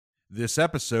This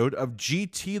episode of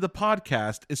GT the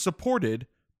Podcast is supported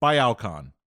by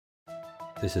Alcon.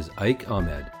 This is Ike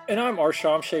Ahmed. And I'm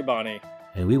Arsham Shaybani.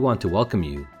 And we want to welcome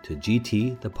you to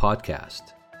GT the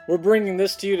Podcast. We're bringing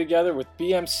this to you together with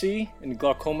BMC and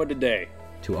Glaucoma Today,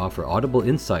 to offer audible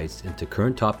insights into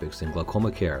current topics in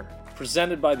glaucoma care.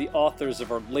 Presented by the authors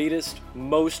of our latest,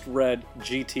 most read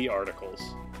GT articles.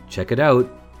 Check it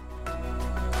out.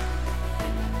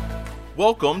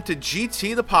 Welcome to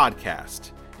GT the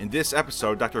Podcast. In this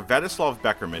episode, Dr. Vladislav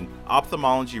Beckerman,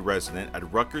 ophthalmology resident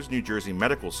at Rutgers, New Jersey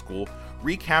Medical School,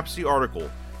 recaps the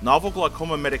article, Novel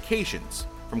Glaucoma Medications,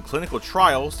 From Clinical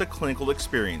Trials to Clinical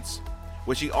Experience,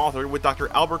 which he authored with Dr.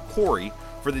 Albert Corey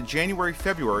for the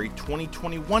January-February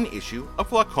 2021 issue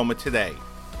of Glaucoma Today.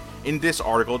 In this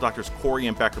article, Drs. Corey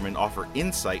and Beckerman offer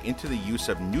insight into the use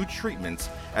of new treatments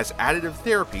as additive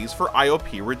therapies for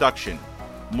IOP reduction.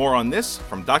 More on this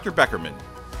from Dr. Beckerman.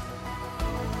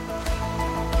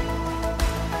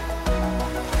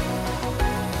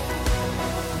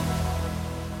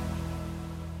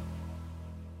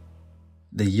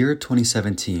 The year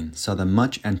 2017 saw the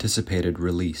much-anticipated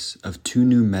release of two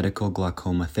new medical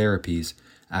glaucoma therapies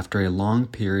after a long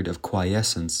period of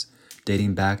quiescence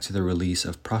dating back to the release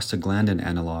of prostaglandin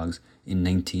analogs in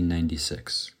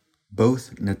 1996.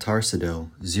 Both Netarsadil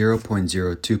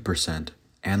 0.02%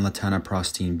 and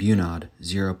latanoprostene Bunod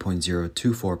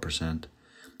 0.024%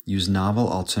 use novel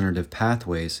alternative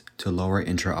pathways to lower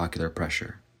intraocular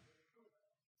pressure.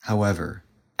 However,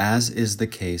 as is the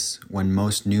case when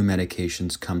most new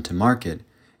medications come to market,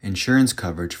 insurance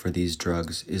coverage for these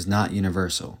drugs is not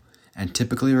universal and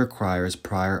typically requires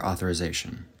prior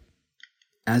authorization.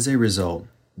 As a result,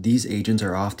 these agents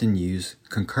are often used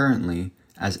concurrently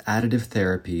as additive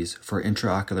therapies for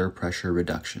intraocular pressure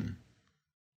reduction.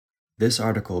 This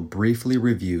article briefly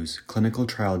reviews clinical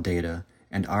trial data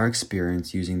and our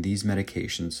experience using these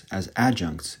medications as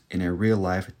adjuncts in a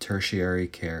real-life tertiary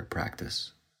care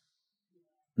practice.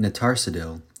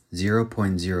 Netarsadil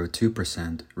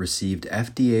 0.02% received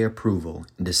FDA approval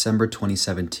in December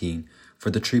 2017 for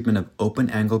the treatment of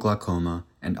open-angle glaucoma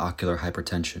and ocular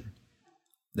hypertension.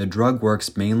 The drug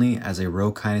works mainly as a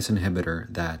Rho kinase inhibitor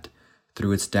that,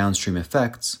 through its downstream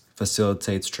effects,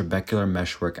 facilitates trabecular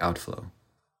meshwork outflow.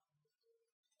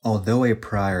 Although a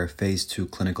prior Phase 2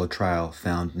 clinical trial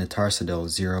found Netarsadil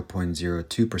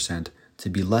 0.02% to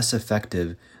be less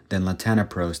effective than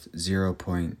latanoprost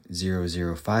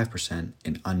 0.005%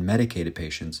 in unmedicated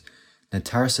patients,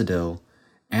 Netarsadil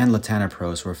and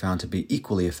latanoprost were found to be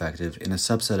equally effective in a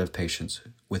subset of patients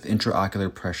with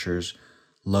intraocular pressures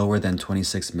lower than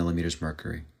 26 mm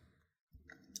mercury.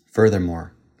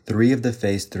 Furthermore, 3 of the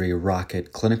Phase 3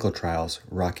 ROCKET clinical trials,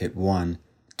 ROCKET 1,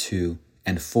 2,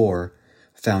 and 4,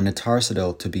 found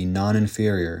Netarsadil to be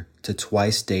non-inferior to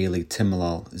twice-daily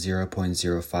Timolol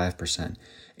 0.05%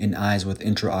 in eyes with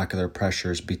intraocular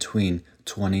pressures between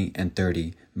 20 and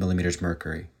 30 mm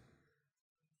mercury.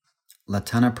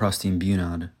 Latanoprostene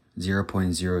Bunod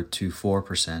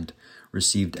 0.024%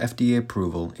 received FDA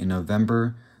approval in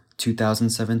November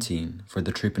 2017 for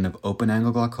the treatment of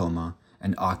open-angle glaucoma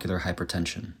and ocular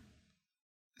hypertension.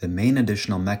 The main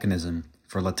additional mechanism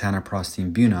for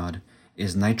latanoprostene Bunod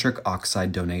is nitric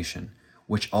oxide donation,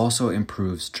 which also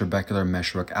improves trabecular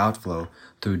meshwork outflow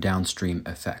through downstream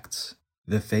effects.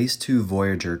 The Phase 2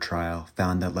 Voyager trial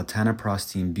found that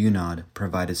latanoprostene Bunod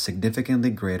provided significantly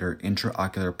greater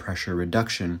intraocular pressure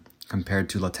reduction compared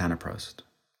to latanoprost.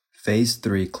 Phase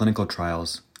 3 clinical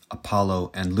trials,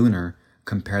 Apollo and Lunar,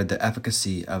 compared the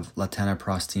efficacy of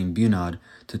latanoprostene Bunod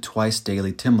to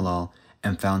twice-daily Timolol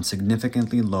and found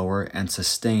significantly lower and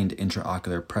sustained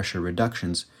intraocular pressure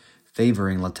reductions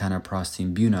favoring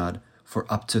latanoprostene Bunod for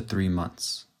up to 3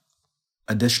 months.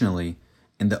 Additionally,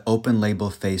 in the open-label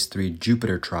Phase 3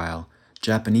 Jupiter trial,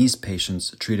 Japanese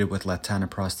patients treated with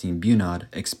latanoprostene Bunod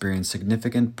experienced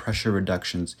significant pressure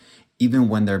reductions even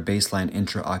when their baseline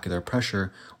intraocular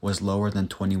pressure was lower than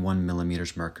 21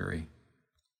 mm mercury.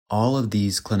 All of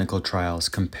these clinical trials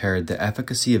compared the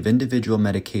efficacy of individual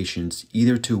medications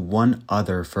either to one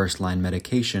other first-line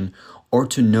medication or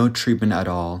to no treatment at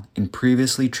all in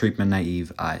previously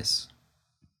treatment-naive eyes.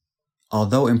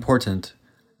 Although important,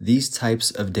 these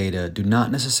types of data do not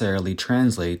necessarily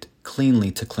translate cleanly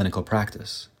to clinical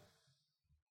practice.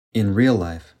 In real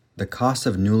life, the cost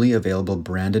of newly available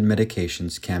branded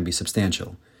medications can be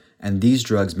substantial, and these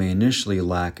drugs may initially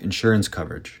lack insurance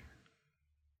coverage.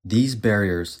 These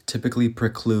barriers typically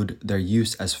preclude their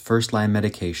use as first-line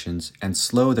medications and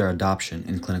slow their adoption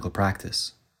in clinical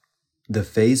practice. The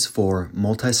Phase 4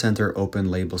 multicenter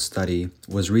open-label study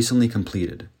was recently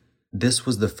completed. This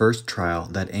was the first trial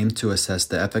that aimed to assess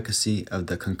the efficacy of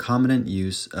the concomitant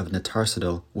use of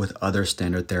Notarsidil with other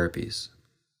standard therapies.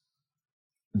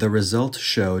 The results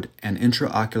showed an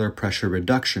intraocular pressure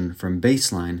reduction from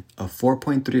baseline of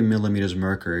 4.3 mm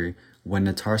mercury when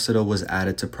Notarsidil was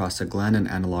added to prostaglandin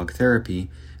analog therapy,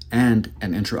 and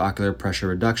an intraocular pressure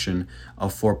reduction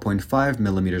of 4.5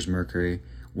 mm mercury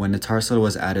when Notarsidil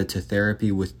was added to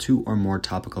therapy with 2 or more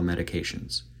topical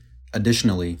medications.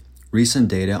 Additionally, recent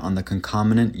data on the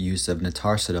concomitant use of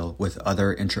Notarsidil with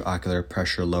other intraocular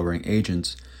pressure lowering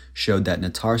agents showed that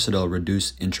Notarsidil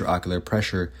reduced intraocular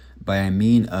pressure by a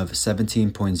mean of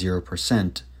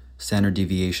 17.0%, standard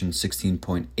deviation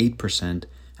 16.8%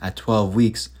 at 12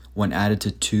 weeks when added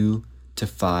to 2 to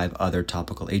 5 other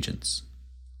topical agents.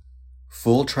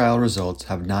 Full trial results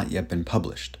have not yet been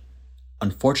published.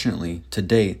 Unfortunately, to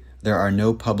date, there are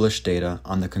no published data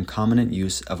on the concomitant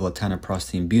use of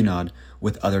latanoprostene bunod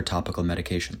with other topical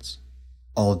medications.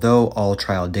 Although all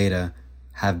trial data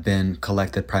have been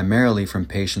collected primarily from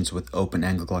patients with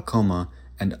open-angle glaucoma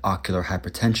and ocular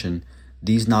hypertension,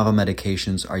 these novel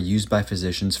medications are used by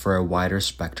physicians for a wider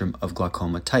spectrum of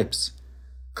glaucoma types.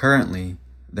 Currently,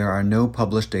 there are no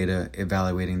published data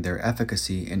evaluating their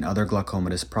efficacy in other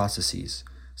glaucomatous processes,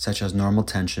 such as normal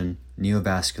tension,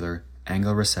 neovascular,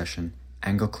 angle recession,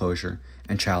 angle closure,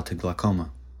 and childhood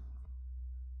glaucoma.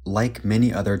 Like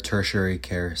many other tertiary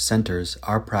care centers,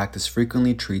 our practice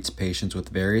frequently treats patients with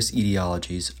various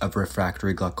etiologies of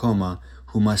refractory glaucoma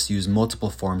who must use multiple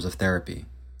forms of therapy.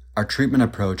 Our treatment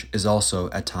approach is also,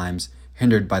 at times,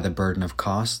 hindered by the burden of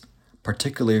cost,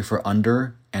 particularly for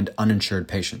under- and uninsured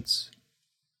patients.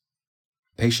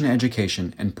 Patient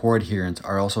education and poor adherence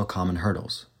are also common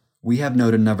hurdles. We have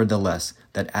noted, nevertheless,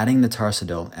 that adding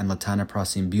Notarsidil and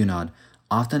latanoprostene bunod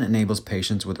often enables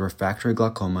patients with refractory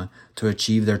glaucoma to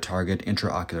achieve their target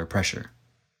intraocular pressure.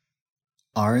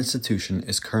 Our institution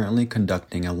is currently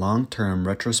conducting a long-term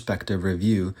retrospective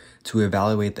review to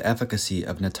evaluate the efficacy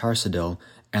of Notarsidil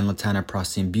and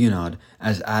latanoprostene bunod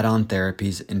as add-on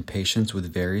therapies in patients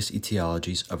with various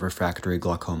etiologies of refractory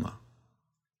glaucoma.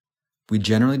 We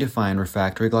generally define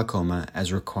refractory glaucoma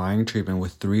as requiring treatment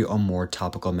with 3 or more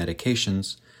topical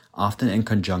medications, often in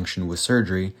conjunction with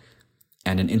surgery,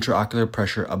 and an intraocular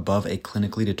pressure above a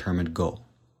clinically determined goal.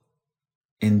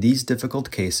 In these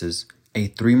difficult cases, a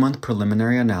 3-month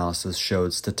preliminary analysis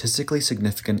showed statistically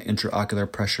significant intraocular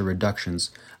pressure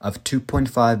reductions of 2.5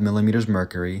 mm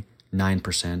mercury,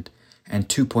 9%, and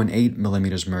 2.8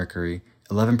 mm mercury,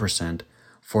 11%,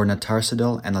 for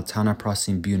Notarsidil and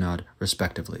latanoprostene bunod,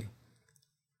 respectively.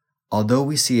 Although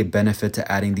we see a benefit to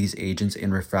adding these agents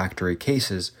in refractory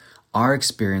cases, our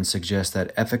experience suggests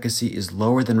that efficacy is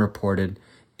lower than reported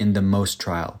in the MOST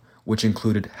trial, which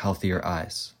included healthier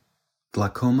eyes.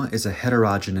 Glaucoma is a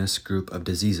heterogeneous group of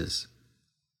diseases.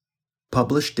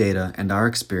 Published data and our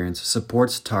experience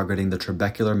supports targeting the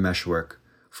trabecular meshwork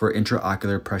for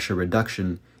intraocular pressure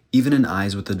reduction even in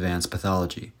eyes with advanced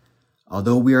pathology,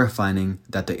 although we are finding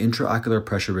that the intraocular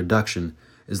pressure reduction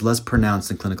is less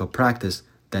pronounced in clinical practice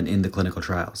than in the clinical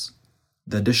trials.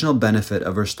 The additional benefit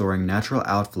of restoring natural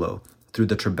outflow through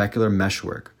the trabecular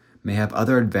meshwork may have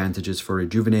other advantages for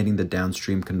rejuvenating the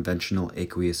downstream conventional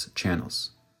aqueous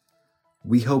channels.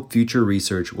 We hope future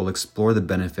research will explore the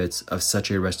benefits of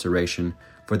such a restoration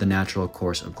for the natural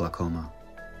course of glaucoma.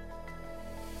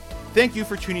 Thank you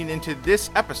for tuning into this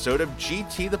episode of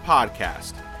GT the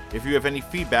Podcast. If you have any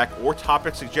feedback or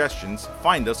topic suggestions,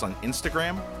 find us on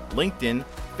Instagram, LinkedIn,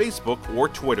 Facebook, or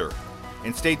Twitter.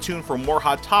 And stay tuned for more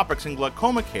hot topics in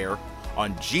glaucoma care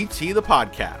on GT the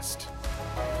Podcast.